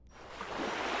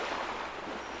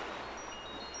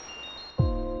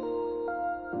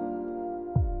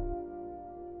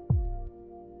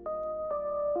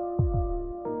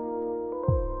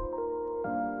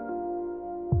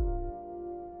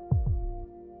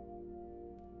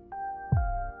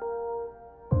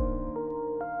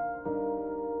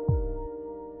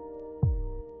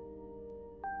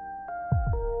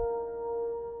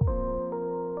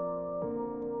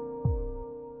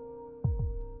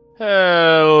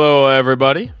Hello,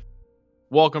 everybody.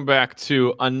 Welcome back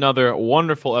to another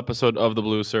wonderful episode of the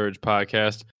Blue Surge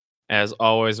podcast. As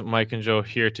always, Mike and Joe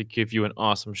here to give you an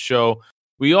awesome show.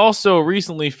 We also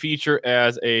recently feature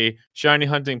as a shiny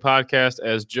hunting podcast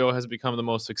as Joe has become the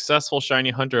most successful shiny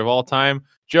hunter of all time.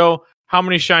 Joe, how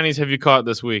many shinies have you caught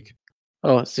this week?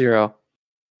 Oh, 0.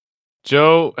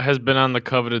 Joe has been on the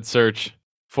coveted search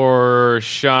for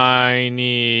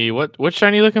shiny. What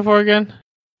shiny you looking for again?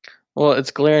 Well,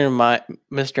 it's glaring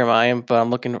Mr. Mime, but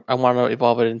I want to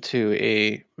evolve it into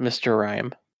a Mr.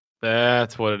 Rhyme.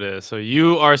 That's what it is. So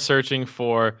you are searching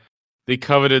for the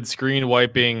coveted screen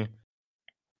wiping,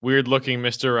 weird looking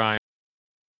Mr. Rhyme.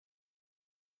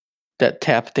 That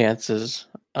tap dances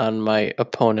on my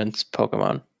opponent's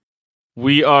Pokemon.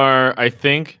 We are, I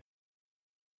think,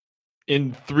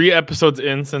 in 3 episodes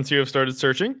in since you have started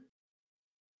searching.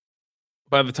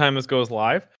 By the time this goes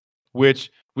live,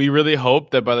 which we really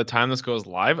hope that by the time this goes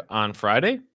live on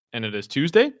Friday, and it is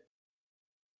Tuesday,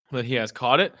 that he has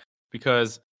caught it,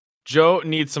 because Joe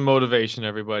needs some motivation,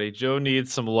 everybody. Joe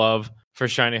needs some love for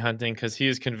shiny hunting because he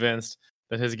is convinced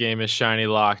that his game is shiny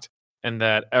locked and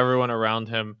that everyone around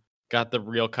him got the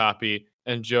real copy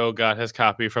and Joe got his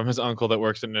copy from his uncle that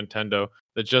works at Nintendo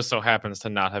that just so happens to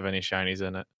not have any shinies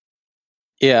in it.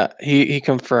 Yeah, he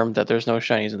confirmed that there's no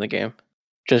shinies in the game.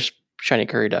 Just shiny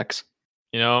curry ducks.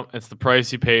 You know, it's the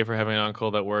price you pay for having an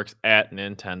uncle that works at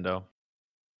Nintendo.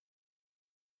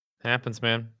 Happens,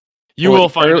 man. You will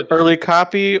find it. Early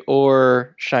copy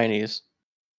or shinies?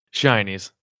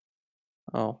 Shinies.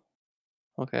 Oh,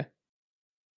 okay.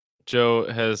 Joe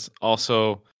has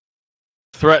also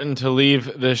threatened to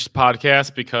leave this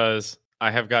podcast because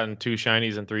I have gotten 2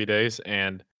 shinies in 3 days,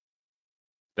 and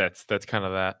that's kind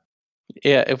of that.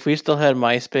 Yeah, if we still had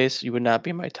MySpace, you would not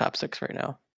be in my top 6 right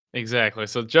now. Exactly.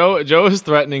 So Joe is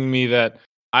threatening me that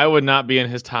I would not be in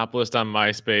his top list on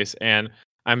MySpace, and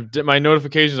my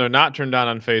notifications are not turned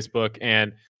on Facebook,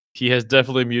 and he has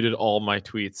definitely muted all my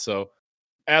tweets. So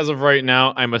as of right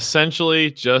now, I'm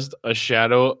essentially just a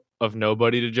shadow of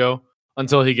nobody to Joe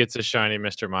until he gets his shiny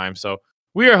Mr. Mime. So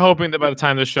we are hoping that by the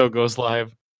time this show goes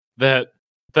live, that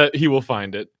he will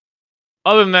find it.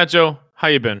 Other than that, Joe, how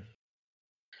you been?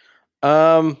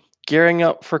 Gearing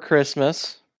up for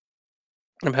Christmas.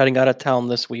 I'm heading out of town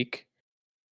this week,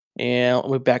 and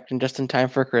I'll be back just in time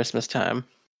for Christmas time.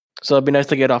 So it'd be nice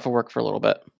to get off of work for a little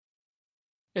bit.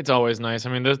 It's always nice.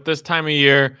 I mean, this time of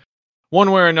year, one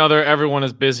way or another, everyone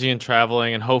is busy and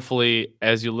traveling. And hopefully,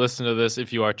 as you listen to this,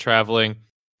 if you are traveling,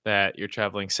 that you're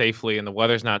traveling safely and the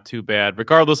weather's not too bad,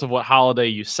 regardless of what holiday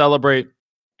you celebrate.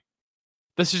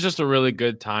 This is just a really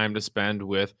good time to spend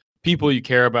with people you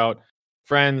care about,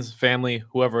 friends, family,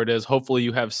 whoever it is. Hopefully,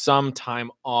 you have some time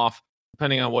off,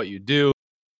 depending on what you do.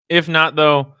 If not,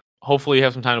 though, hopefully you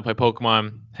have some time to play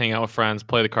Pokemon, hang out with friends,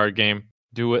 play the card game,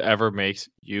 do whatever makes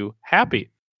you happy.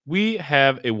 We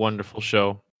have a wonderful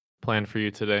show planned for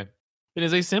you today. It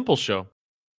is a simple show.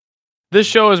 This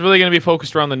show is really going to be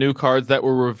focused around the new cards that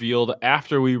were revealed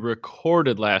after we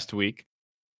recorded last week.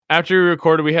 After we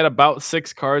recorded, we had about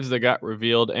 6 cards that got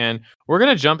revealed, and we're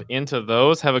going to jump into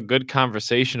those, have a good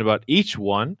conversation about each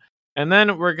one, and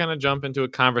then we're going to jump into a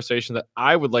conversation that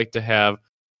I would like to have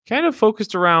kind of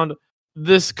focused around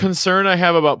this concern I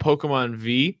have about Pokemon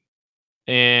V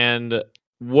and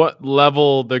what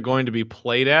level they're going to be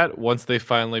played at once they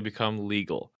finally become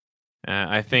legal.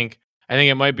 I think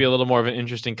it might be a little more of an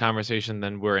interesting conversation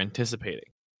than we're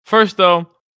anticipating. First, though,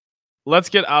 let's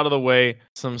get out of the way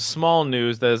some small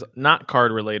news that is not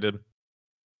card related.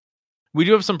 We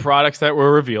do have some products that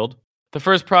were revealed. The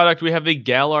first product, we have the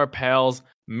Galar Pals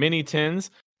mini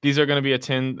tins. These are going to be a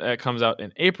tin that comes out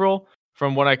in April.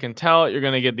 From what I can tell, you're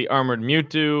going to get the Armored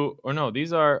Mewtwo. Or no, are these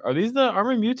the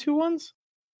Armored Mewtwo ones?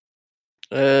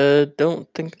 Don't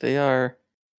think they are.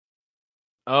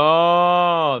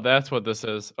 Oh, that's what this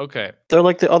is. Okay. They're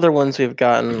like the other ones we've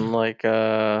gotten, like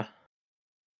No,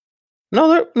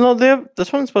 they have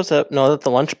this one's supposed to have that's the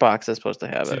lunchbox is supposed to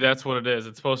have See, it. that's what it is.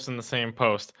 It's posted in the same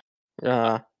post.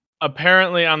 Uh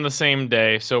Apparently on the same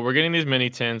day. So we're getting these mini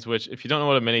tins, which if you don't know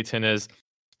what a mini tin is,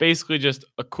 it's basically just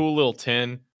a cool little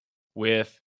tin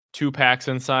with 2 packs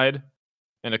inside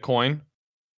and a coin.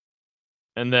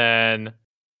 And then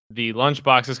the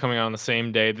lunchbox is coming out on the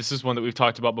same day. This is one that we've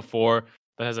talked about before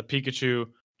that has a Pikachu,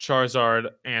 Charizard,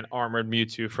 and Armored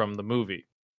Mewtwo from the movie.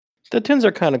 The tins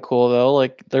are kind of cool though.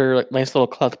 Like they're like nice little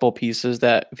collectible pieces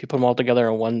that if you put them all together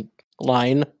in one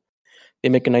line, they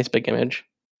make a nice big image.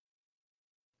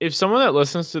 If someone that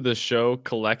listens to this show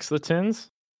collects the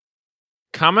tins,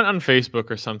 comment on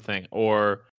Facebook or something,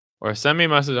 or send me a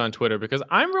message on Twitter because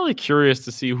I'm really curious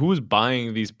to see who's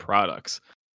buying these products.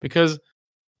 Because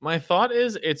My thought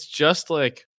is it's just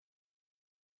like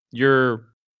your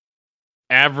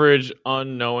average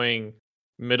unknowing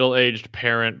middle-aged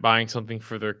parent buying something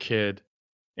for their kid,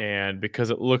 and because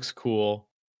it looks cool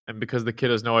and because the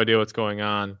kid has no idea what's going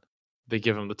on, they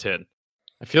give him the tin.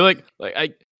 I feel like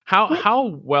I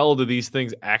how well do these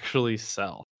things actually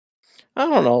sell? I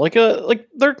don't know, like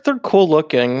they're cool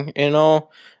looking, you know.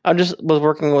 I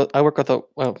work with I work with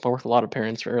a lot of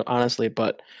parents, honestly,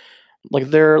 but like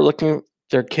they're looking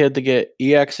their kid to get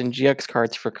EX and GX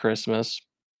cards for Christmas,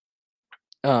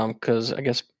 because I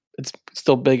guess it's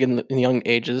still big in the young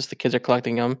ages. The kids are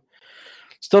collecting them.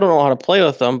 Still don't know how to play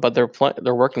with them, but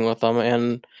they're working with them,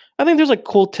 and I think there's like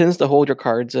cool tins to hold your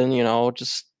cards in, you know,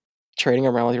 just trading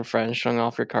around with your friends, showing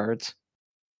off your cards.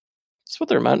 That's what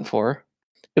they're meant for.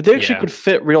 If they actually Yeah, could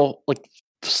fit real like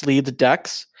sleeved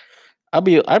decks, I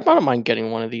don't mind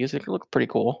getting one of these. They could look pretty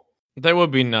cool. that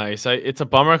would be nice. It's a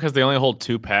bummer because they only hold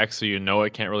 2 packs, so you know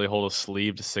it can't really hold a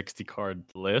sleeved 60 card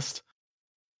list,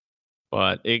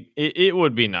 but it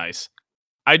would be nice.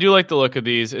 I do like the look of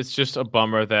these. It's just a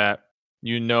bummer that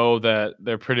you know that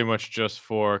they're pretty much just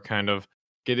for kind of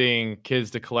getting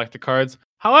kids to collect the cards.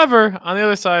 However, on the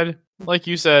other side, like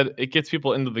you said, it gets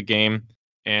people into the game.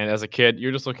 And as a kid,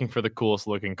 you're just looking for the coolest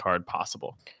looking card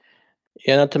possible.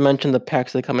 Yeah, not to mention the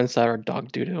packs that come inside are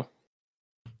dog doo doo.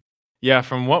 Yeah,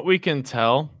 from what we can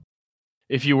tell,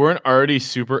 if you weren't already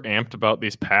super amped about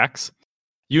these packs,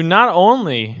 you not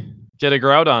only get a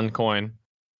Groudon coin,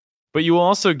 but you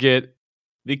also get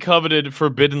the coveted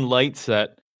Forbidden Light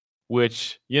set,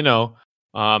 which,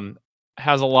 um,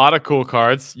 has a lot of cool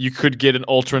cards. You could get an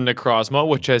Ultra Necrozma,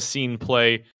 which has seen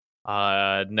play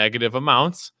negative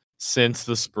amounts since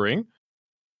the spring,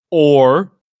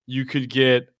 or you could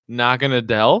get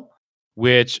Naganadel,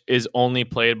 which is only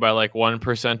played by like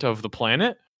 1% of the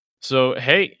planet. So,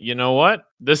 hey, you know what?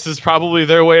 This is probably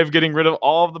their way of getting rid of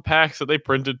all of the packs that they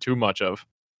printed too much of.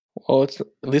 Well, it's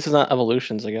at least it's not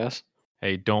evolutions, I guess.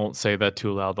 Hey, don't say that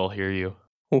too loud. They'll hear you.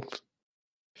 Oops.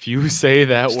 If you say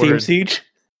that Steam word, Siege.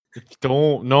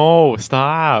 don't no,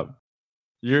 stop.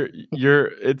 You're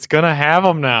it's gonna have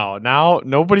them now. Now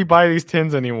nobody buy these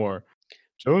tins anymore.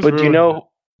 Joe's But do you ruined it. know?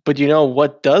 But do you know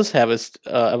what does have a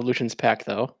evolutions pack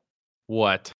though?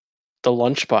 What? The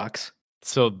lunchbox.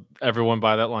 So everyone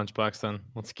buy that lunchbox then.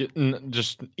 Let's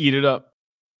just eat it up.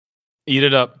 Eat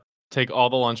it up. Take all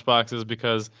the lunch boxes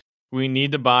because we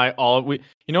need to buy all we.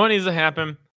 You know what needs to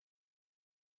happen?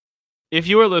 If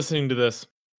you are listening to this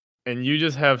and you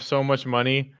just have so much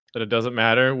money that it doesn't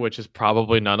matter, which is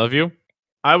probably none of you,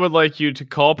 I would like you to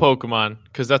call Pokemon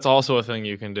because that's also a thing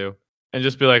you can do, and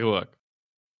just be like, "Look,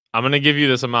 I'm gonna give you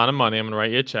this amount of money. I'm gonna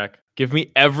write you a check. Give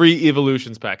me every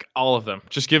evolutions pack, all of them.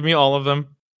 Just give me all of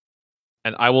them,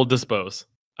 and I will dispose.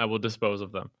 I will dispose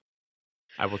of them.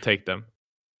 I will take them."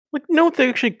 Like, you know what they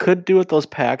actually could do with those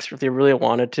packs if they really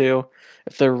wanted to?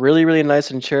 If they're really, really nice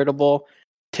and charitable,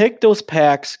 take those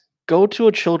packs, go to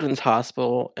a children's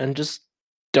hospital, and just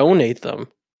donate them.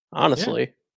 Yeah,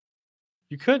 Honestly.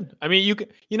 you could. I mean, you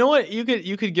could. You know what? You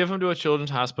could give them to a children's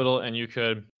hospital, and you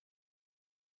could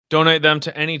donate them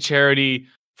to any charity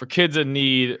for kids in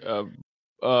need,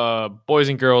 boys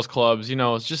and girls clubs.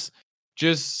 It's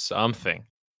just something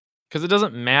because it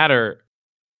doesn't matter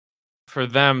for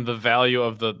them the value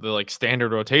of the like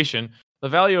standard rotation. The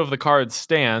value of the card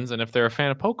stands, and if they're a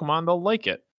fan of Pokemon, they'll like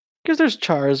it. Because there's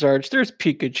Charizards, there's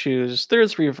Pikachus,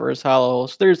 there's Reverse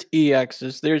Hollows, there's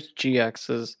EXs, there's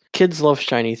GXs. Kids love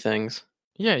shiny things.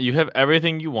 Yeah, you have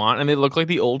everything you want, and they look like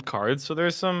the old cards. So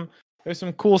there's some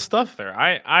cool stuff there.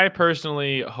 I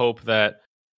personally hope that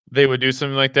they would do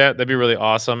something like that. That'd be really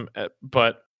awesome.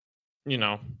 But you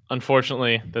know,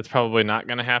 unfortunately, that's probably not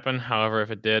going to happen. However,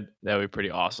 if it did, that would be pretty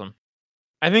awesome.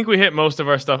 I think we hit most of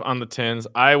our stuff on the tins.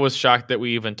 I was shocked that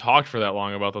we even talked for that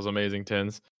long about those amazing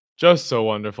tins. Just so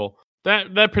wonderful.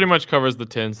 That pretty much covers the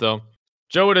tins, though.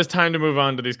 Joe, it is time to move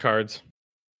on to these cards.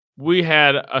 We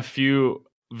had a few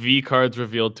V cards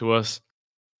revealed to us.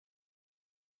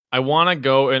 I want to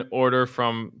go in order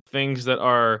from things that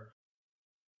are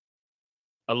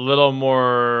a little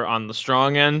more on the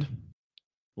strong end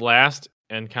last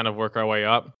and kind of work our way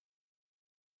up.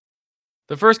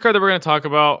 The first card that we're going to talk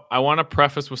about, I want to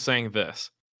preface with saying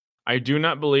this. I do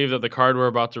not believe that the card we're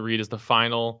about to read is the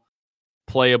final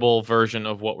playable version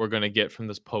of what we're going to get from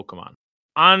this Pokemon.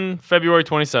 On February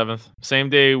 27th, same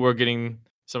day we're getting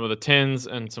some of the tins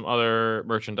and some other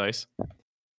merchandise,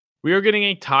 we are getting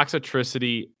a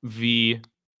Toxicity V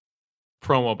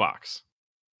promo box.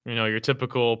 Your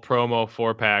typical promo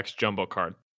 4 packs jumbo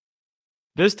card.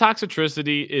 This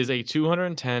Toxicity is a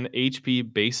 210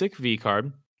 HP basic V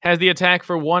card, has the attack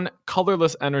for 1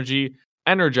 colorless energy,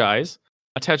 Energize,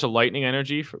 Attach a lightning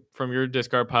energy from your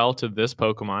discard pile to this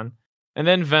Pokemon, and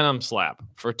then Venom Slap.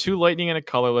 For 2 lightning and a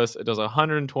colorless, it does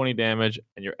 120 damage,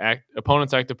 and your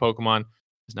opponent's active Pokemon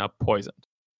is now poisoned.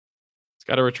 It's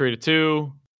got a retreat of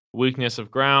 2, weakness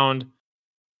of ground.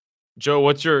 Joe,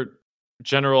 what's your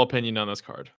general opinion on this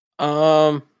card?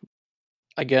 Um,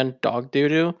 Again, dog doo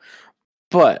doo.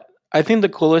 But I think the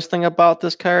coolest thing about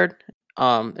this card,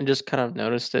 and just kind of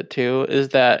noticed it too, is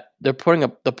that they're putting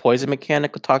up the poison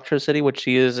mechanic with Toxtricity, which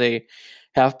he is a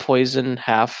half poison,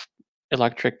 half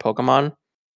electric Pokemon.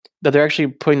 That they're actually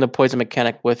putting the poison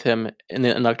mechanic with him in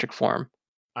the electric form.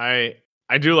 I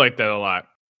I do like that a lot.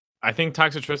 I think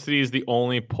Toxicity is the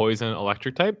only poison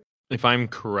electric type, if I'm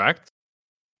correct.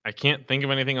 I can't think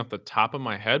of anything off the top of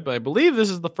my head, but I believe this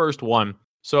is the first one.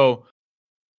 So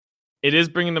it is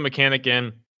bringing the mechanic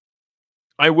in.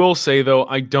 I will say though,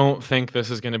 I don't think this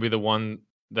is going to be the one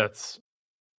that's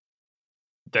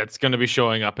that's going to be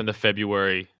showing up in the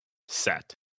February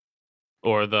set,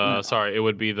 or the No. sorry, it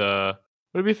would be the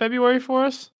would it be February for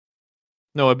us?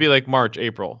 No, it'd be like March,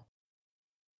 April.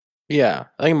 Yeah,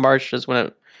 I think March is when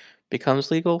it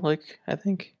becomes legal. Like I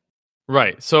think,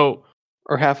 Right. So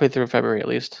or halfway through February at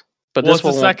least. But well, this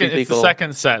one won't be it's the legal.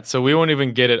 second set, so we won't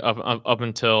even get it up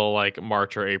until like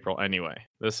March or April anyway.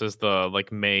 This is the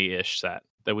like May-ish set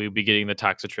that we'd be getting the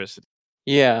Toxicity.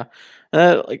 Yeah,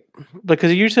 like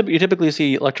because you typically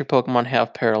see electric Pokemon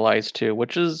have paralyzed too,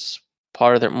 which is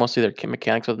part of their mostly their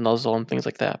mechanics with Nuzzle and things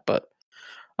like that. But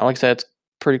like I said, it's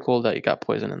pretty cool that you got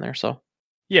poison in there. So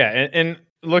Yeah, and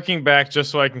looking back, just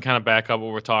so I can kind of back up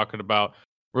what we're talking about,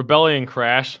 Rebellion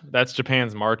Crash, that's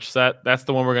Japan's March set. That's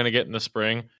the one we're gonna get in the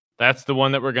spring. That's the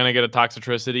one that we're gonna get a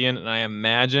Toxicity in, and I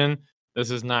imagine this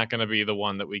is not gonna be the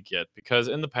one that we get because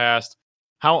in the past,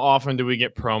 how often do we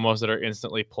get promos that are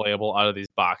instantly playable out of these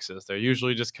boxes? They're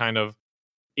usually just kind of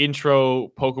intro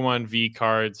Pokemon V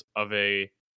cards of a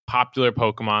popular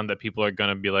Pokemon that people are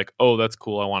gonna be like, "Oh, that's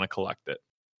cool. I want to collect it."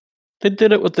 they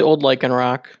did it with the old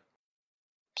Lycanroc.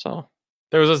 So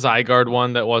There was a Zygarde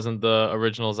one that wasn't the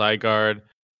original Zygarde.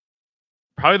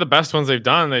 Probably the best ones they've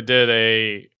done. They did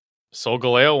a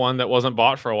Solgaleo one that wasn't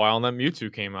bought for a while, and then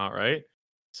Mewtwo came out, right?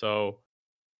 So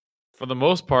for the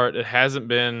most part, it hasn't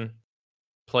been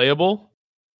playable,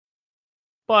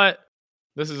 but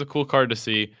this is a cool card to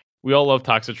see. We all love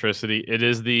Toxicity. It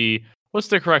is the what's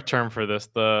the correct term for this?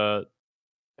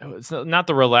 It's not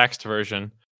the relaxed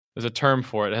version. There's a term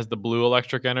for it. It has the blue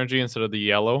electric energy instead of the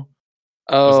yellow.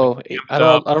 So it's like oh, amped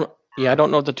up. I don't yeah I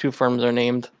don't know what the two forms are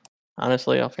named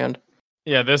honestly offhand.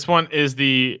 Yeah, this one is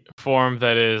the form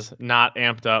that is not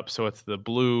amped up, so it's the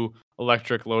blue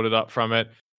electric loaded up from it.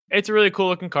 It's a really cool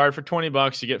looking card for 20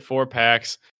 bucks. You get 4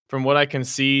 packs. From what I can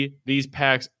see, these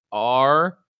packs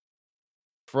are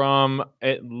from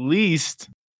at least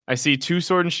I see 2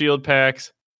 Sword and Shield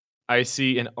packs. I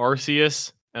see an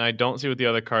Arceus, and I don't see what the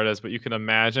other card is, but you can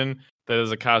imagine that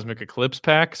is a Cosmic Eclipse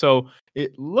pack. So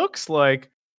it looks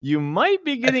like you might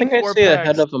be I getting think I 4 see a head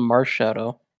packs. of a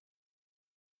Marshadow.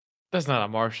 That's not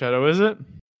a Marshadow, is it?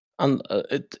 On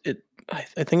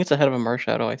I think it's a head of a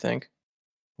Marshadow. I think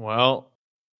Well,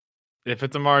 if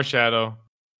it's a Marshadow,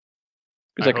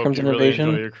 is I that hope you Crimson really enjoy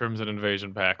Invasion? your Crimson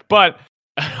Invasion pack. But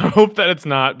I hope that it's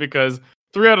not because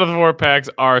 3 out of the 4 packs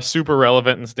are super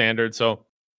relevant and standard. So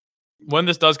when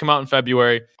this does come out in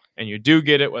February and you do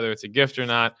get it, whether it's a gift or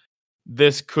not,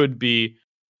 this could be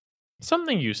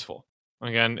something useful.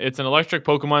 Again, it's an electric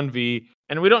Pokemon V,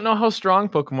 and we don't know how strong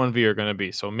Pokemon V are going to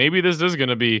be. So maybe this is going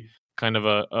to be kind of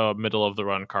a middle of the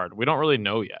run card. We don't really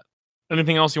know yet.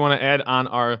 Anything else you want to add on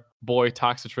our boy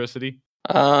Toxicity?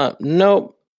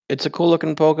 Nope. It's a cool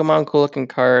looking Pokemon, cool looking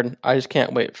card. I just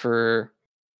can't wait for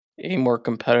a more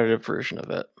competitive version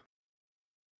of it.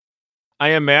 I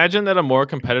imagine that a more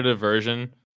competitive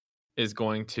version is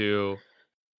going to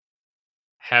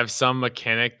have some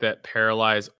mechanic that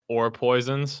paralyze or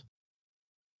poisons,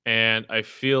 and I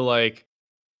feel like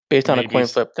Based on a maybe coin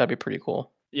flip, that'd be pretty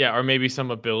cool. yeah, or maybe some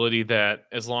ability that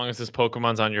as long as this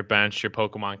Pokemon's on your bench, your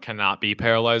Pokemon cannot be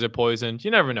paralyzed or poisoned.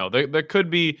 You never know. There could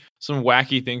be some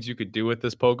wacky things you could do with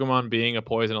this Pokemon being a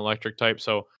poison electric type.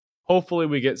 So hopefully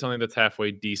we get something that's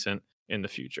halfway decent in the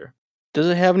future. Does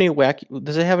it have any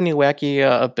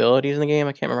wacky abilities in the game?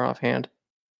 I can't remember offhand.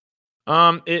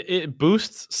 It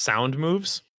boosts sound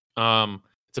moves.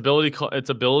 Its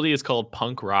ability is called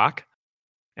Punk Rock,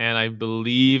 and I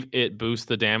believe it boosts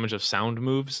the damage of sound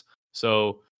moves.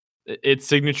 So its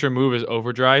signature move is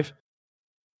Overdrive.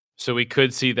 So we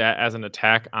could see that as an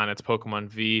attack on its Pokemon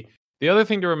V. The other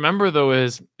thing to remember though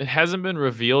is it hasn't been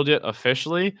revealed yet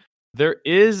officially. There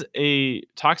is a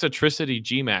Toxicity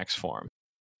Gmax form.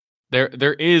 There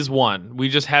is one. We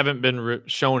just haven't been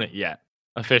shown it yet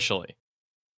officially.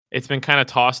 It's been kind of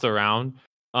tossed around.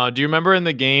 Do you remember in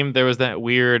the game there was that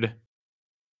weird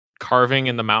carving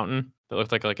in the mountain that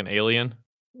looked like an alien?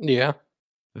 Yeah.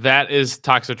 That is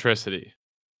Toxicity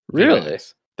Really?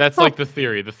 VMAX. That's Huh. like the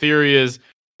theory. The theory is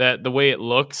that the way it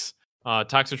looks,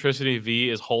 Toxicity V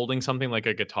is holding something like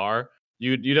a guitar.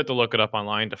 You'd have to look it up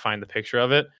online to find the picture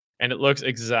of it, and it looks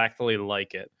exactly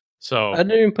like it. I So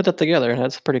didn't even put that together.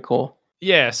 That's pretty cool.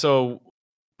 yeah, so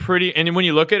pretty. And when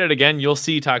you look at it again, you'll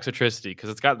see Toxicity because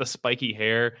it's got the spiky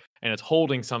hair and it's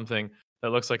holding something that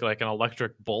looks like an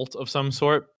electric bolt of some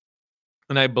sort.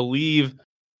 And I believe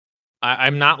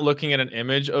I'm not looking at an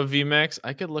image of VMAX.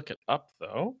 I could look it up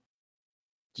though.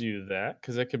 Do that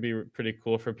because that could be pretty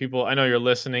cool for people. I know you're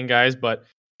listening, guys, but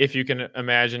if you can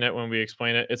imagine it when we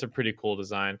explain it, it's a pretty cool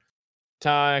design.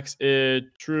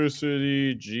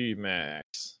 Toxicity G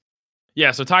Max.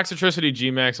 Yeah, so Toxicity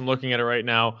G Max, I'm looking at it right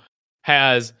now,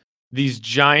 has these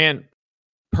giant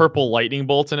purple lightning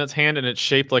bolts in its hand, and it's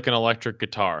shaped like an electric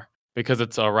guitar because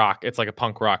it's a rock. It's like a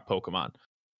punk rock Pokemon.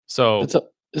 So It's a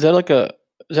is that like a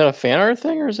is that a fan art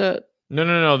thing or is that no,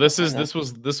 no, no. what This is kinda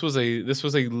this was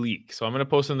a leak. So I'm gonna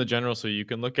post in the general so you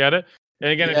can look at it.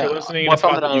 And again, if you're Yeah, listening in well, a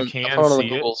spot that you I can found it on see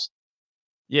the it, Googles.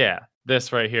 yeah,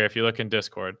 this right here. If you look in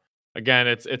Discord, again,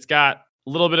 it's got a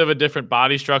little bit of a different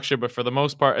body structure, but for the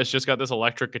most part, it's just got this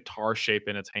electric guitar shape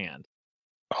in its hand.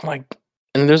 Oh my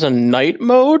and there's a night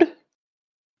mode?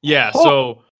 Yeah, Oh,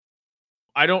 so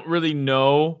I don't really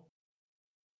know.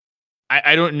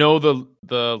 I don't know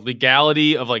the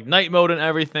legality of like night mode and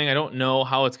everything. I don't know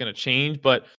how it's gonna change,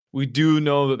 but we do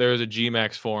know that there is a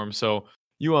Gmax form. So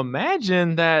you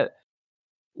imagine that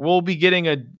we'll be getting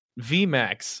a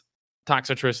VMAX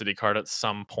Toxicity card at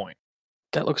some point.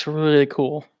 that looks really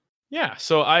cool. Yeah,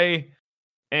 so I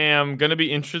am gonna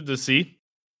be interested to see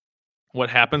what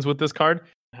happens with this card,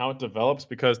 how it develops,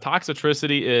 because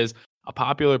Toxicity is a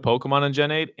popular Pokemon in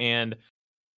Gen 8, and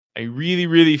I really,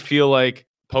 really feel like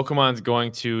Pokemon's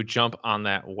going to jump on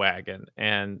that wagon.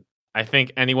 And I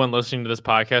think anyone listening to this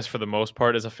podcast, for the most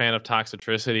part, is a fan of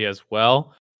Toxicity as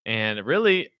well. And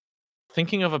really,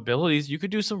 thinking of abilities, you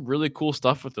could do some really cool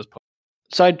stuff with this.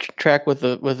 Sidetrack with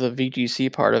the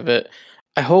VGC part of it.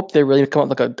 I hope they really come up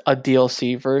with like a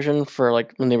DLC version for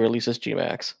like when they release this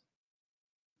GMAX.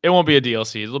 It won't be a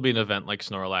DLC. It'll be an event like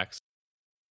Snorlax.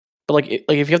 But like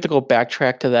if you have to go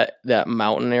backtrack to that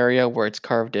mountain area where it's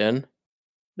carved in,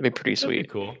 that'd be pretty That'd be sweet.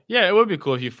 cool. Yeah, it would be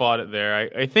cool if you fought it there.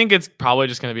 I think it's probably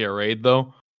just going to be a raid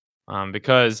though,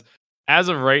 because as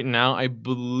of right now, I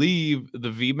believe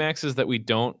the V maxes that we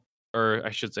don't, or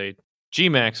I should say G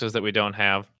maxes that we don't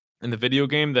have in the video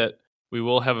game that we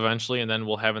will have eventually, and then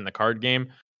we'll have in the card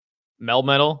game.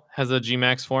 Melmetal has a G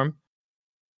max form,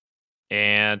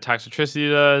 and Toxicity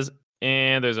does,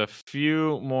 and there's a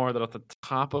few more that off the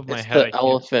top of my It's head the I can't.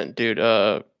 elephant dude.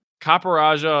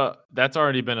 Caparaja, that's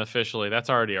already been that's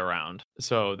already around.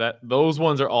 So that those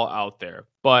ones are all out there.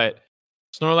 But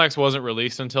Snorlax wasn't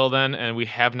released until then, and we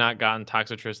have not gotten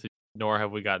Toxicity, nor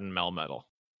have we gotten Melmetal.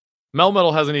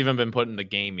 Melmetal hasn't even been put in the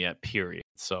game yet, period.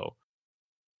 So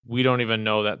we don't even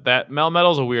know that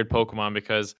Melmetal's a weird Pokemon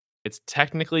because it's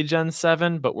technically Gen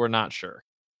 7, but we're not sure.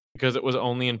 Because it was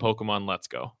only in Pokemon Let's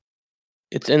Go.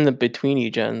 It's in the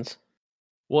betweeny gens.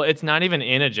 Well, it's not even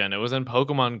in a gen. It was in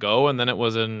Pokemon Go, and then it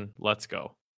was in Let's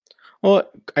Go. Well,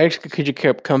 I actually could you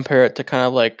compare it to kind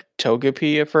of like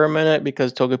Togepi for a minute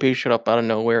because Togepi showed up out of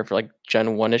nowhere for like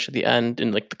Gen 1ish at the end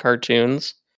in like the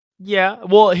cartoons Yeah,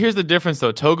 well, here's the difference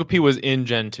though. Togepi was in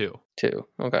Gen 2. too.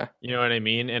 Okay. You know what I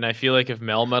mean? And I feel like if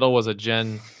Melmetal was a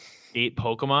Gen 8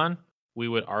 Pokemon, we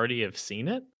would already have seen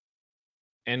it,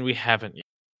 and we haven't yet.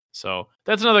 So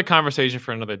that's another conversation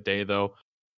for another day, though.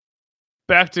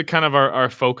 Back to kind of our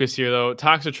focus here, though.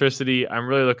 Toxicity, I'm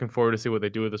really looking forward to see what they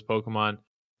do with this Pokemon.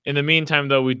 In the meantime,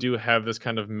 though, we do have this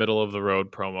kind of middle of the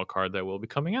road promo card that will be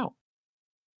coming out.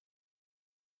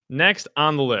 Next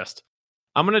on the list,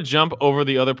 I'm going to jump over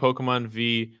the other Pokemon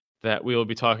V that we will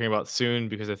be talking about soon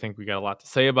because I think we got a lot to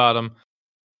say about them.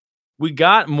 We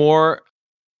got more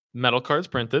metal cards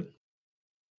printed.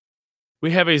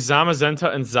 We have a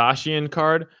Zamazenta and Zacian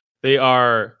card. They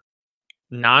are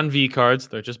non-V cards.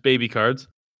 They're just baby cards.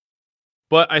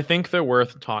 But I think they're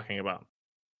worth talking about.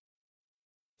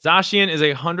 Zacian is a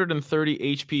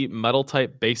 130 HP metal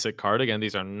type basic card. Again,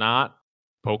 these are not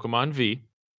Pokemon V.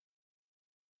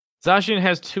 Zacian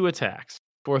has 2 attacks.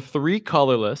 For 3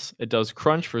 colorless, it does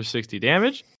crunch for 60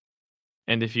 damage.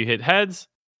 And if you hit heads,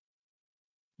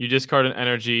 you discard an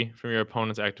energy from your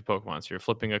opponent's active Pokemon. So you're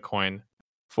flipping a coin.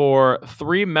 For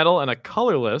 3 metal and a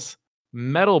colorless,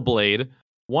 Metal Blade,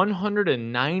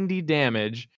 190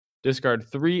 damage. Discard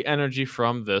 3 energy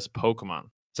from this Pokemon.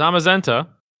 Zamazenta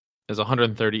is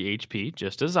 130 HP,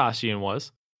 just as Zacian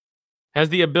was. Has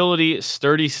the ability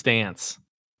Sturdy Stance.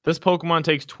 This Pokemon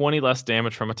takes 20 less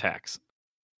damage from attacks.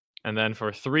 And then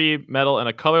for 3 metal and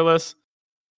a colorless,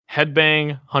 Headbang,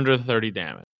 130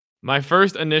 damage. My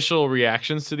first initial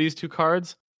reactions to these two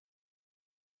cards,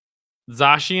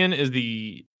 Zacian is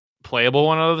the playable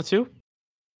one out of the two.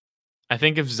 I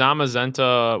think if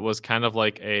Zamazenta was kind of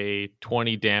like a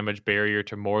 20 damage barrier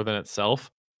to more than itself,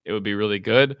 it would be really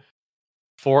good.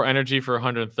 4 energy for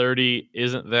 130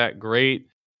 isn't that great.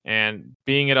 And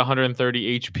being at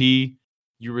 130 HP,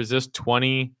 you resist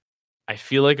 20. I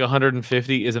feel like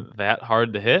 150 isn't that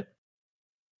hard to hit.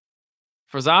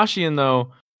 For Zacian,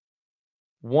 though,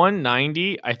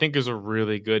 190 I think is a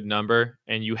really good number.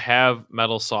 And you have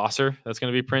Metal Saucer that's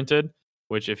going to be printed,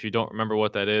 which, if you don't remember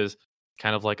what that is,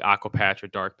 kind of like Aqua Patch or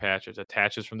Dark Patch, it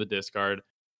attaches from the discard.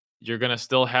 You're going to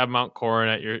still have Mount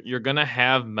Coronet. You're going to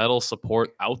have metal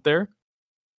support out there.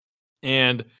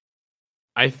 And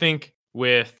I think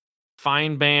with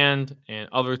Fine Band and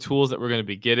other tools that we're going to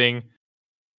be getting,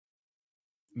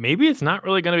 maybe it's not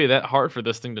really going to be that hard for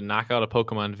this thing to knock out a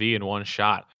Pokemon V in one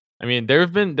shot. I mean, there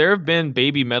have been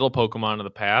baby metal Pokemon in the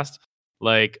past,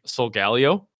 like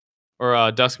Solgaleo or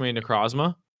Duskmane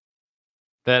Necrozma,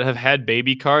 that have had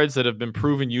baby cards that have been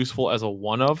proven useful as a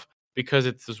one of, because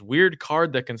it's this weird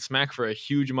card that can smack for a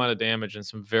huge amount of damage in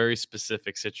some very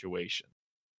specific situation.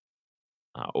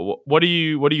 What do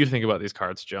you think about these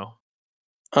cards, Joe?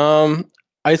 Um,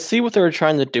 I see what they were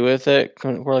trying to do with it,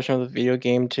 in relation with the video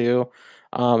game too.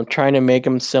 Trying to make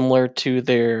them similar to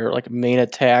their like main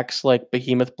attacks, like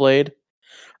Behemoth Blade.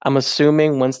 I'm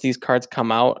assuming once these cards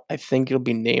come out, I think it'll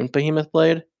be named Behemoth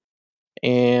Blade.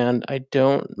 And I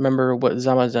don't remember what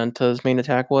Zamazenta's main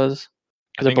attack was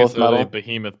I because they're think it's both literally metal.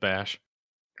 Behemoth Bash.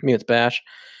 Behemoth Bash.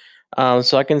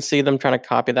 So I can see them trying to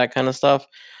copy that kind of stuff.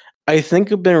 I think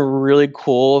it'd been really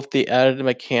cool if they added a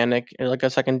mechanic or like a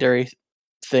secondary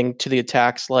thing to the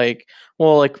attacks, like,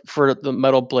 well, like for the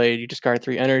Metal Blade, you discard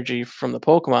 3 energy from the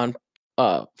Pokemon,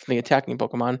 from the attacking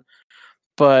Pokemon.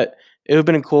 But it would have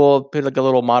been cool to put like a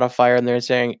little modifier in there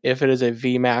saying if it is a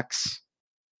VMAX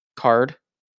card,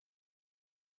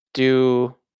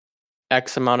 do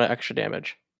X amount of extra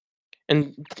damage.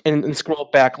 And scroll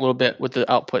back a little bit with the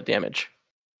output damage.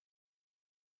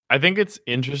 I think it's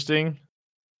interesting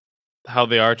how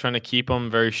they are trying to keep them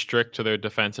very strict to their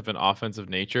defensive and offensive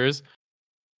natures.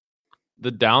 The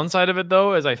downside of it,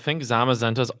 though, is I think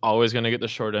Zamazenta's always going to get the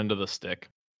short end of the stick.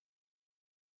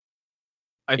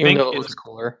 I Even think though it it's looks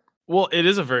cooler. well, it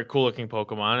is a very cool looking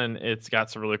Pokemon, and it's got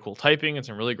some really cool typing and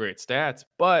some really great stats.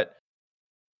 But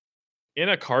in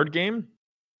a card game,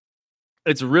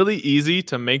 it's really easy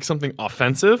to make something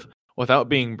offensive without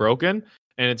being broken,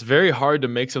 and it's very hard to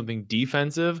make something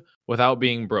defensive without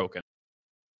being broken.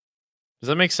 Does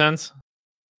that make sense?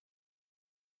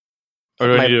 Or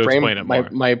do I need to explain it more?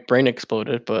 My brain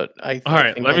exploded, but All I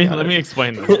right, think let I me got let me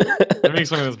explain this. Let me it.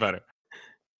 explain this better.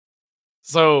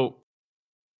 So,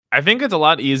 I think it's a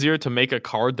lot easier to make a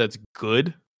card that's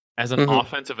good as an Mhm.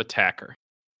 offensive attacker.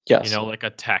 You Yes. know, like a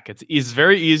tech. It's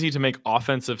very easy to make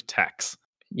offensive techs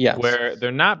Yes. where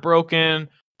they're not broken,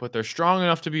 but they're strong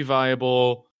enough to be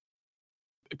viable.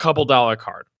 A couple dollar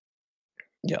card.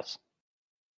 Yes.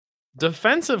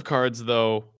 Defensive cards,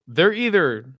 though, they're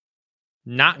either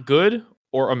not good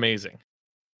or amazing.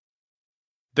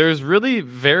 There's really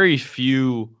very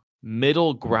few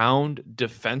middle ground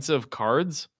defensive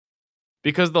cards,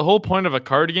 because the whole point of a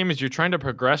card game is you're trying to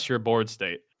progress your board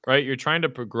state, right? You're trying to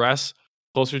progress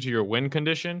closer to your win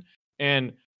condition.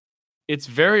 And it's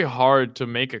very hard to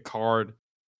make a card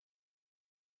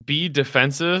be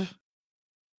defensive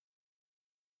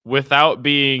without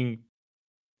being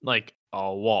like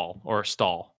a wall or a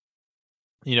stall.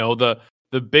 You know, the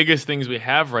biggest things we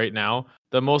have right now,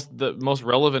 the most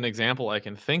relevant example I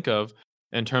can think of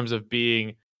in terms of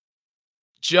being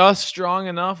just strong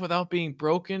enough without being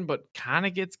broken, but kind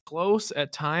of gets close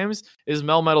at times, is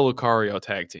Melmetal Lucario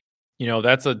tag team. You know,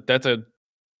 that's a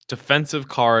defensive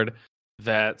card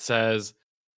that says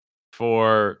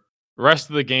for rest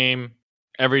of the game,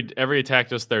 every attack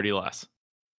does 30 less.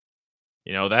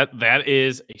 You know, that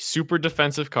is a super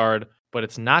defensive card, but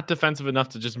it's not defensive enough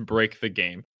to just break the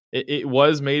game. It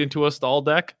was made into a stall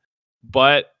deck,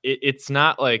 but it's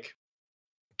not like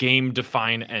game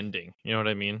define ending. You know what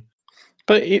I mean?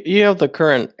 But you have the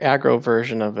current aggro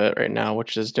version of it right now,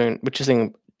 which is doing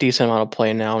decent amount of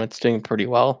play now, and it's doing pretty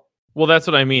well. Well, that's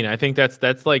what I mean. I think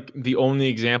that's like the only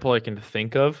example I can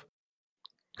think of,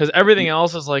 because everything Y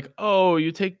else is like, oh,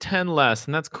 you take 10 less,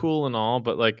 and that's cool and all,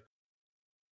 but like,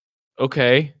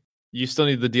 okay, you still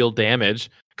need to deal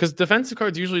damage because defensive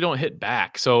cards usually don't hit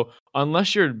back. So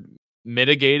unless you're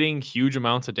mitigating huge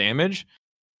amounts of damage,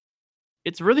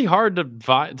 it's really hard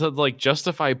to like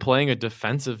justify playing a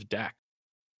defensive deck.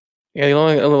 Yeah, the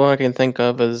only other one I can think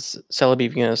of is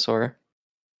Celebi Venusaur.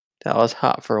 That was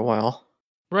hot for a while.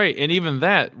 Right, and even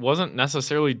that wasn't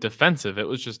necessarily defensive, it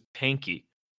was just tanky.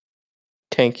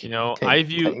 Tank, You know, tank,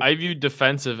 tank. I view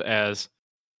defensive as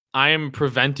I am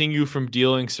preventing you from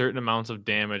dealing certain amounts of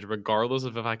damage regardless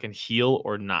of if I can heal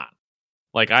or not.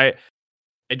 Like I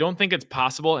don't think it's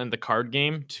possible in the card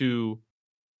game to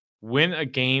win a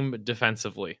game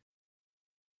defensively.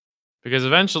 Because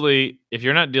eventually, if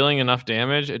you're not dealing enough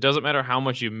damage, it doesn't matter how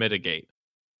much you mitigate.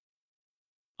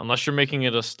 Unless you're making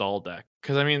it a stall deck.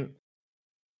 Because I mean,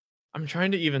 I'm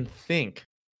trying to even think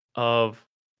of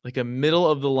like a middle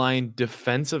of the line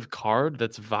defensive card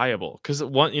that's viable. Because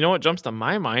one, you know what jumps to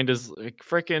my mind is like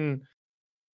freaking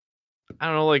I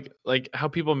don't know, like how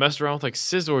people mess around with like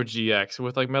Scizor GX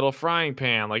with like Metal Frying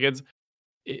Pan. Like it,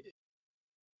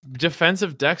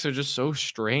 defensive decks are just so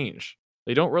strange.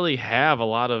 They don't really have a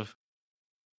lot of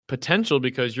potential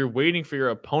because you're waiting for your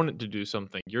opponent to do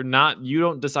something. You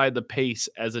don't decide the pace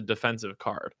as a defensive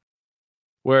card.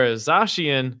 Whereas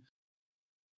Zacian,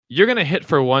 you're going to hit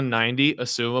for 190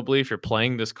 assumably if you're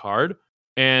playing this card,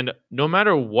 and no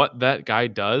matter what that guy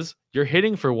does, you're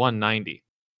hitting for 190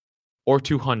 or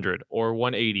 200 or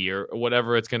 180 or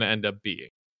whatever it's going to end up being.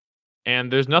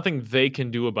 And there's nothing they can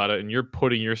do about it, and you're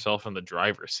putting yourself in the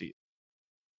driver's seat.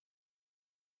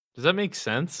 Does that make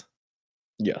sense?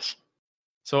 Yes.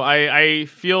 So I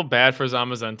feel bad for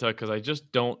Zamazenta because I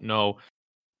just don't know.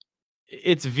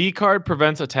 Its V card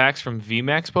prevents attacks from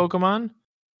VMAX Pokemon,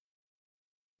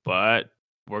 but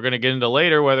we're gonna get into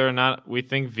later whether or not we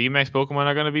think VMAX Pokemon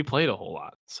are gonna be played a whole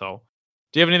lot. So,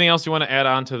 do you have anything else you want to add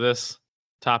on to this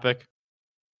topic?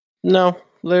 No,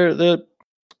 they're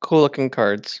cool looking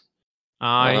cards.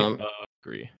 I Um,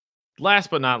 agree. Last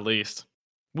but not least,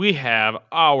 we have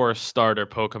our starter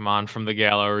Pokemon from the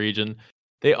Galar region.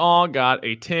 They all got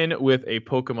a tin with a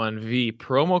Pokemon V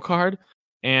promo card,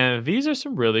 and these are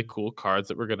some really cool cards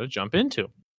that we're going to jump into.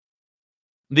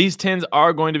 These tins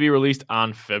are going to be released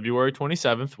on February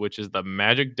 27th, which is the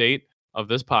magic date of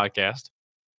this podcast.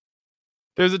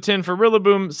 There's a tin for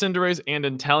Rillaboom, Cinderace, and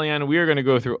Inteleon. We are going to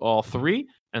go through all three,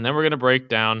 and then we're going to break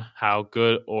down how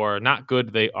good or not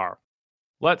good they are.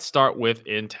 Let's start with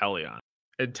Inteleon.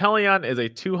 Inteleon is a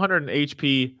 200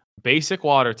 HP basic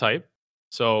water type.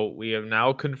 So we have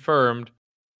now confirmed,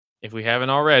 if we haven't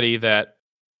already, that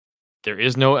there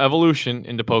is no evolution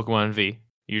into Pokemon V.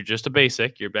 You're just a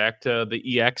basic. You're back to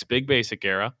the EX big basic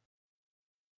era.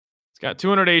 It's got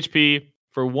 200 HP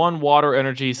for 1 water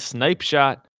energy snipe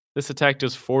shot. This attack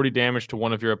does 40 damage to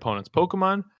one of your opponent's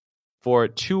Pokemon. For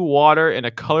 2 water and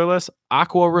a colorless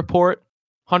Aqua Report,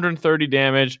 130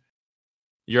 damage.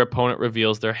 Your opponent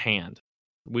reveals their hand.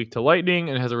 Weak to lightning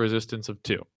and has a resistance of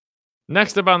 2.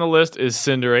 Next up on the list is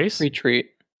Cinderace.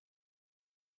 retreat,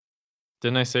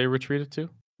 Didn't I say retreat of 2?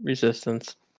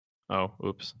 resistance. Oh,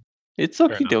 oops. It's Fair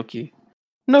okie enough. dokie.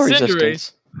 No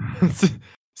Cinderace. resistance.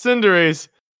 Cinderace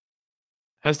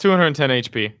has 210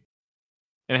 HP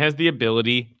and has the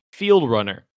ability Field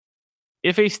Runner.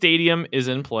 If a stadium is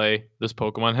in play, this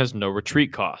Pokemon has no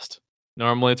retreat cost.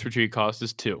 Normally, its retreat cost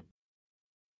is 2.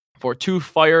 For 2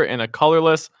 fire and a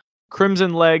colorless,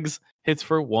 Crimson Legs hits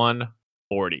for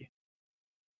 140.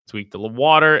 It's weak to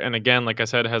water, and again, like I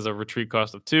said, has a retreat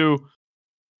cost of 2,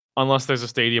 unless there's a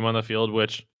stadium on the field,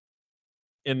 which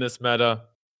in this meta,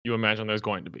 you imagine there's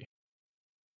going to be.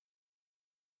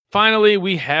 Finally,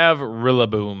 we have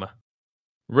Rillaboom.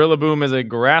 Rillaboom is a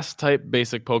grass type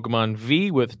basic Pokemon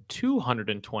V with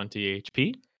 220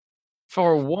 HP.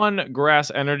 For 1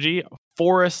 grass energy,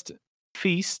 Forest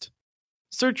Feast.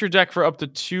 Search your deck for up to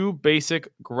 2 basic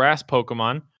grass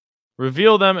Pokemon.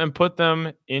 Reveal them and put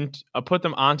them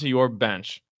onto your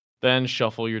bench. Then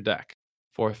shuffle your deck.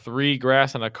 For 3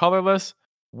 grass and a colorless,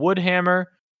 Woodhammer,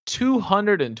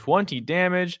 220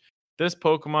 damage. This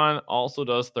Pokemon also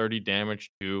does 30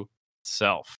 damage to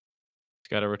itself. It's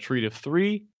got a retreat of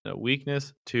 3 and a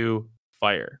weakness to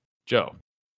fire. Joe,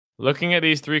 looking at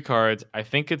these 3 cards, I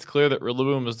think it's clear that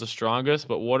Rillaboom is the strongest,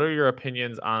 but what are your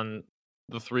opinions on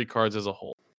the 3 cards as a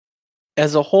whole?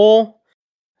 As a whole,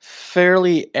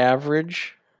 fairly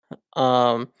average.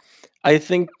 Um, I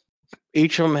think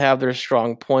each of them have their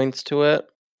strong points to it.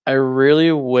 I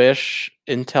really wish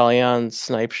Inteleon's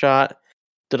Snipe Shot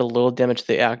did a little damage to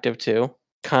the active too.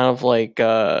 Kind of like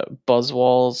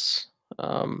Buzzwall's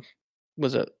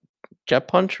was it Jet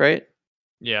Punch, right?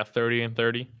 Yeah, 30 and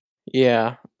 30.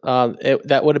 Yeah.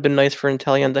 That would have been nice for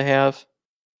Inteleon to have.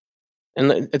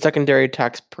 And its secondary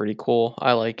attack's pretty cool.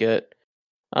 I like it.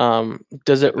 Does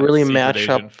Got it that really secret match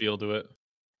agent up? feel to it.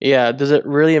 Yeah, does it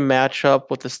really match up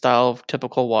with the style of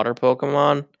typical water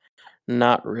Pokemon?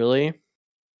 Not really,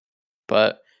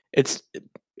 but it's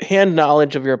hand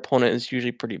knowledge of your opponent is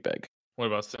usually pretty big. What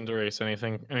about Cinderace?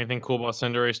 Anything cool about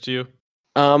Cinderace to you?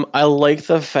 I like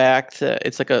the fact that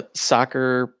it's like a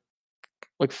soccer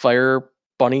like fire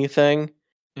bunny thing,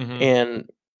 Mhm. and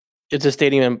it's a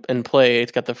stadium in play.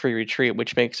 It's got the free retreat,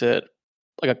 which makes it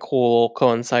like a cool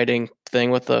coinciding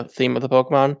thing with the theme of the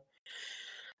Pokemon.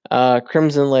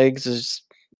 Crimson Legs is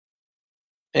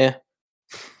eh,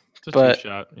 It's a but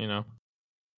two-shot.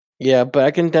 yeah, but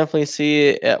I can definitely see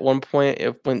it at one point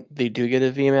if when they do get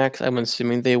a VMAX, I'm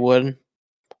assuming they would.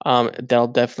 That'll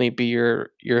definitely be your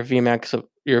VMAX of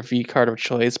your V card of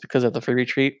choice because of the free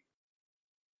retreat.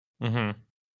 Mhm.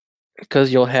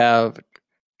 Because you'll have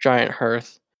Giant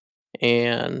Hearth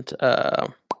and uh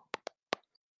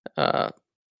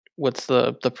what's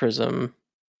the prism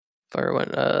fire one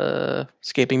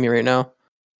escaping me right now.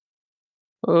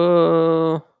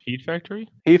 Oh, Heat Factory?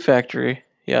 Heat Factory.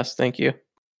 Yes, thank you.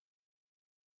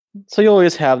 So you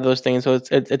always have those things. So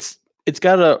it's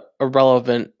got a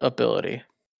relevant ability.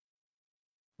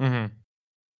 Mhm.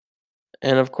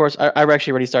 And of course, I've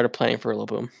actually already started planning for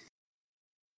Rillaboom.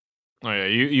 Oh, yeah,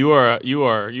 you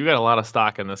got a lot of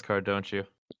stock in this card, don't you?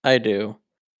 I do.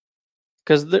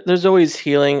 Because there's always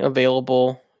healing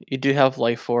available. You do have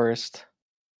Life Forest,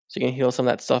 so you can heal some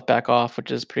of that stuff back off, which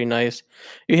is pretty nice.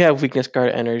 You have Weakness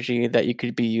Guard energy that you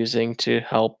could be using to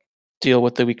help deal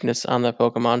with the weakness on the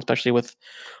Pokemon, especially with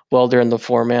Welder in the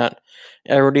format.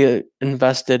 I already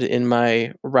invested in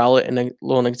my Rowlet and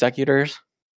Lone Executors,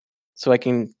 so I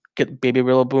can get Baby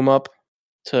Rillaboom up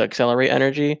to accelerate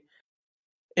energy.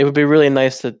 It would be really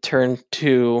nice to turn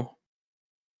two,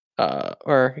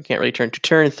 or you can't really turn to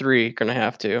turn three. You're gonna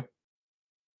have to.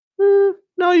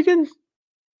 No, you can.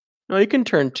 No, you can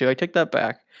turn two. I take that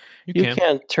back. You You can.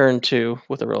 can't turn two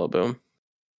with a Rillaboom.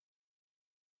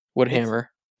 Wood It's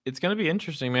Hammer. it's gonna be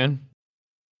interesting, man.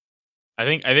 I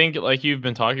think like you've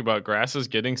been talking about, grass is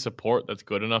getting support that's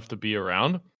good enough to be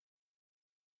around.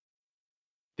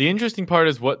 The interesting part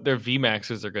is what their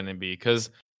VMAXs are gonna be,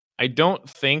 because I don't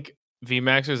think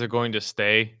VMAXs are going to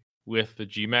stay with the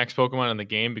Gmax Pokemon in the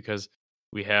game, because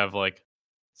we have like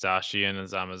Zacian and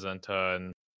Zamazenta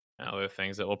and other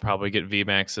things that will probably get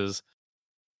VMAXs.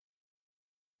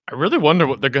 I really wonder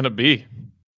what they're gonna be,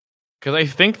 because I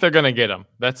think they're gonna get them.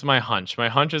 That's my hunch. My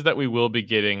hunch is that we will be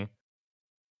getting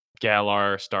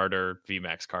Galar starter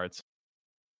VMAX cards.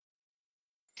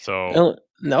 So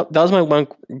No, that was my one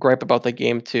gripe about the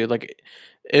game too. Like,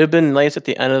 it would been nice at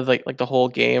the end of like the whole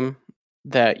game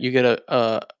that you get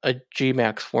a G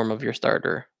Max form of your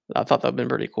starter. I thought that'd been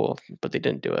pretty cool, but they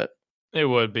didn't do it. it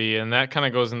would be, and that kind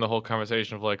of goes in the whole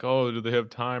conversation of like, oh, do they have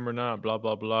time or not? Blah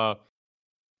blah blah.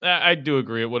 I do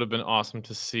agree. It would have been awesome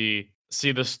to see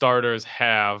the starters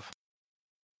have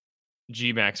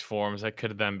Gmax forms that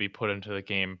could then be put into the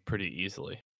game pretty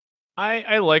easily.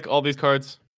 I like all these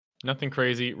cards. Nothing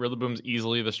crazy. Rillaboom's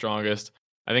easily the strongest.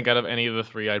 I think out of any of the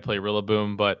three, I'd play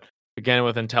Rillaboom. But again,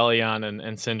 with Inteleon and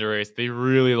Cinderace, they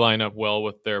really line up well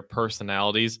with their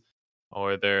personalities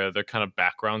or their kind of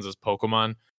backgrounds as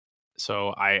Pokemon.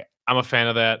 So I'm a fan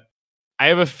of that. I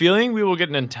have a feeling we will get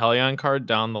an Inteleon card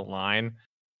down the line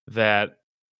that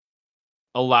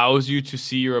allows you to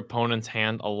see your opponent's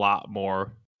hand a lot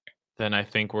more than I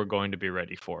think we're going to be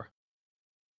ready for.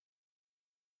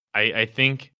 I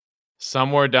think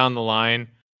somewhere down the line,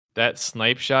 that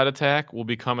snipe shot attack will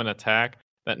become an attack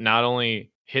that not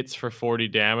only hits for 40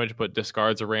 damage, but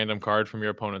discards a random card from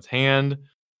your opponent's hand.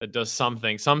 That does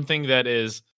something that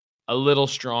is a little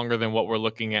stronger than what we're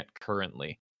looking at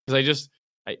currently. Because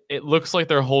it looks like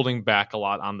they're holding back a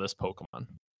lot on this Pokemon.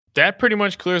 That pretty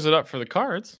much clears it up for the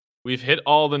cards. We've hit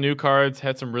all the new cards,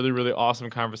 had some really, really awesome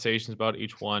conversations about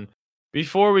each one.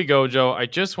 Before we go, Joe, I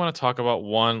just want to talk about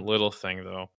one little thing,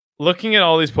 though. Looking at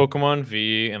all these Pokemon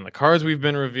V and the cards we've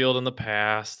been revealed in the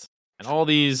past, and all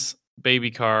these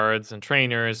baby cards and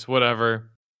trainers,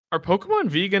 whatever, are Pokemon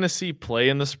V going to see play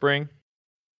in the spring?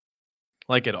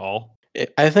 Like at all?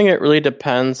 I think it really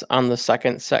depends on the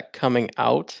second set coming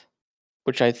out,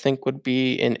 which I think would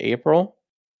be in April.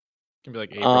 Can be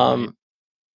like April, May. Um,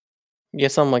 yeah,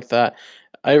 something like that.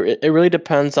 It really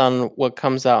depends on what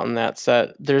comes out in that set.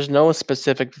 There's no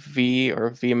specific V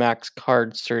or VMAX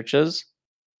card searches,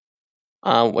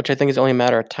 which I think is only a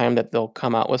matter of time that they'll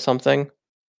come out with something.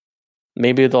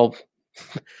 Maybe they'll,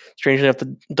 strangely enough,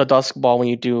 the Dusk Ball when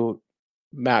you do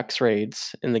max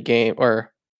raids in the game,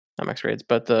 or not max raids,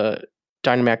 but the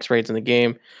Dynamax raids in the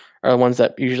game are the ones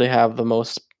that usually have the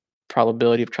most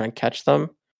probability of trying to catch them.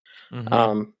 Hmm.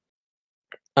 Um,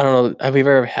 I don't know. Have you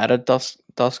ever had a Dusk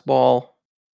Ball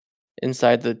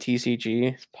inside the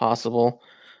TCG. It's possible.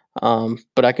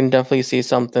 But I can definitely see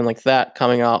something like that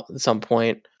coming out at some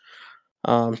point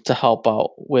to help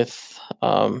out with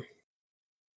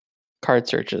card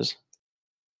searches.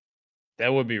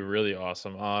 That would be really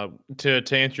awesome. To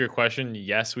answer your question,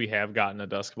 yes, we have gotten a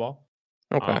Dusk Ball.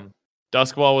 Okay. Um,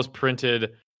 Dusk Ball was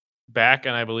printed back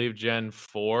in, I believe, Gen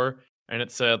 4, and it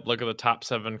said, "Look at the top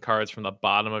 7 cards from the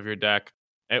bottom of your deck."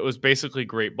 It was basically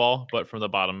Great Ball, but from the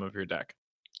bottom of your deck.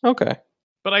 Okay.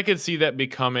 But I could see that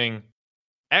becoming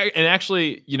and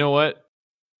actually, you know what?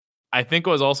 I think it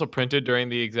was also printed during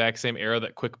the exact same era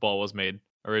that Quick Ball was made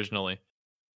originally.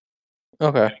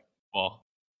 Okay. Ball.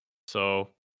 So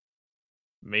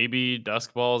maybe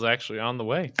Dusk Ball is actually on the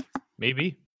way.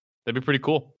 Maybe. That'd be pretty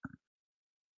cool.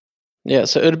 Yeah.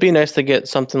 So it'd be nice to get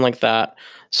something like that.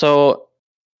 So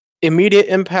immediate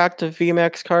impact of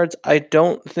VMAX cards, I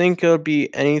don't think it would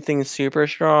be anything super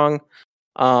strong.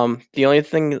 The only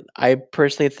thing I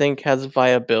personally think has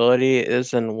viability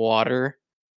is in water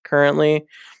currently,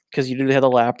 because you do have the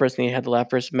Lapras and you had the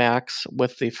Lapras Max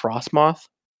with the Frostmoth,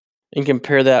 and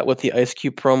compare that with the Ice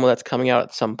Cube promo that's coming out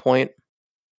at some point.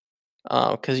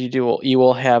 Because you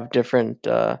will have different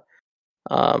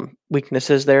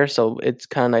weaknesses there, so it's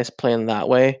kind of nice playing that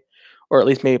way, or at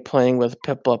least maybe playing with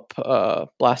Piplup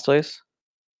Blastoise.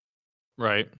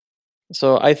 Right.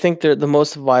 So I think the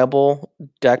most viable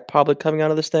deck probably coming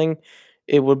out of this thing,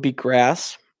 it would be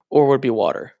grass or would be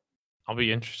water. I'll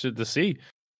be interested to see.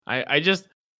 I just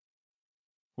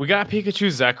we got Pikachu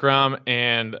Zekrom,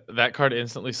 and that card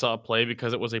instantly saw play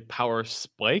because it was a power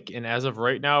spike, and as of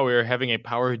right now, we are having a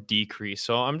power decrease.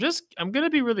 So I'm gonna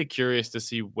be really curious to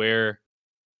see where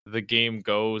the game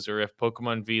goes, or if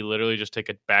Pokemon V literally just take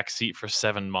a back seat for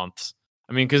 7 months.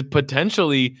 I mean, because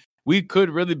potentially we could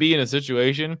really be in a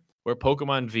situation where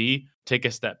Pokemon V take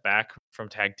a step back from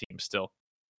tag teams still.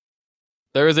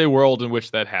 There is a world in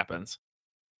which that happens.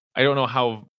 I don't know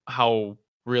how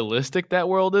realistic that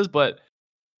world is, but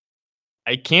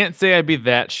I can't say I'd be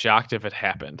that shocked if it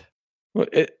happened.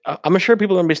 I'm sure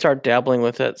people are gonna be start dabbling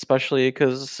with it, especially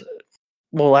because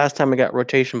well, last time we got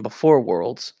rotation before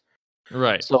Worlds,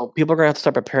 Right. so people are gonna have to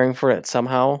start preparing for it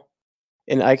somehow.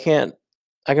 And I can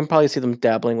probably see them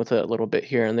dabbling with it a little bit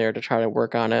here and there to try to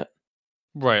work on it.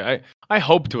 Right. I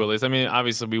hope to at least. I mean,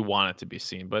 obviously we want it to be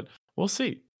seen, but we'll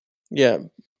see. Yeah,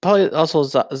 probably also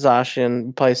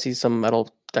Zacian. Probably see some metal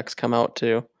decks come out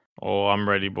too. Oh, I'm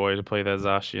ready, boy, to play that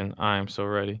Zacian. I am so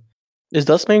ready. Is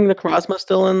Dustmane Necrozma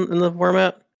still in the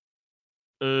format?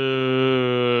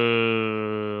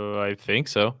 I think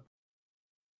so.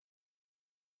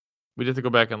 We'd have to go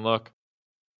back and look.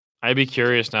 I'd be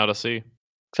curious now to see.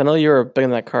 'Cause I know you were big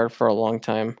in that card for a long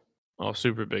time. Oh,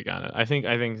 super big on it. I think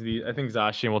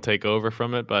Zacian will take over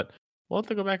from it, but we'll have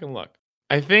to go back and look.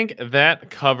 I think that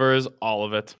covers all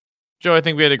of it. Joe, I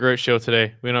think we had a great show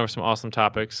today. We went over some awesome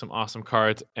topics, some awesome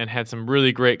cards, and had some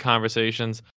really great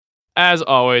conversations. As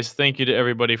always, thank you to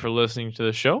everybody for listening to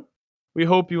the show. We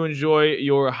hope you enjoy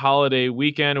your holiday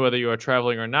weekend, whether you are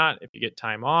traveling or not. If you get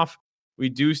time off, we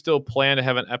do still plan to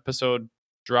have an episode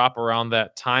drop around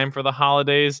that time for the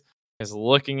holidays. Is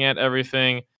looking at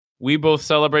everything. We both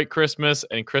celebrate Christmas,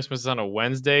 and Christmas is on a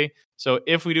Wednesday. So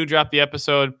if we do drop the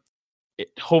episode, it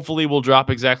hopefully will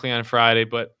drop exactly on Friday.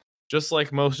 But just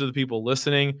like most of the people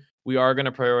listening, we are going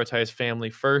to prioritize family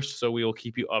first. So we will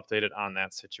keep you updated on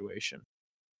that situation.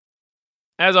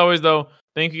 As always, though,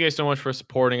 thank you guys so much for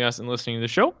supporting us and listening to the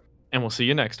show, and we'll see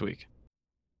you next week.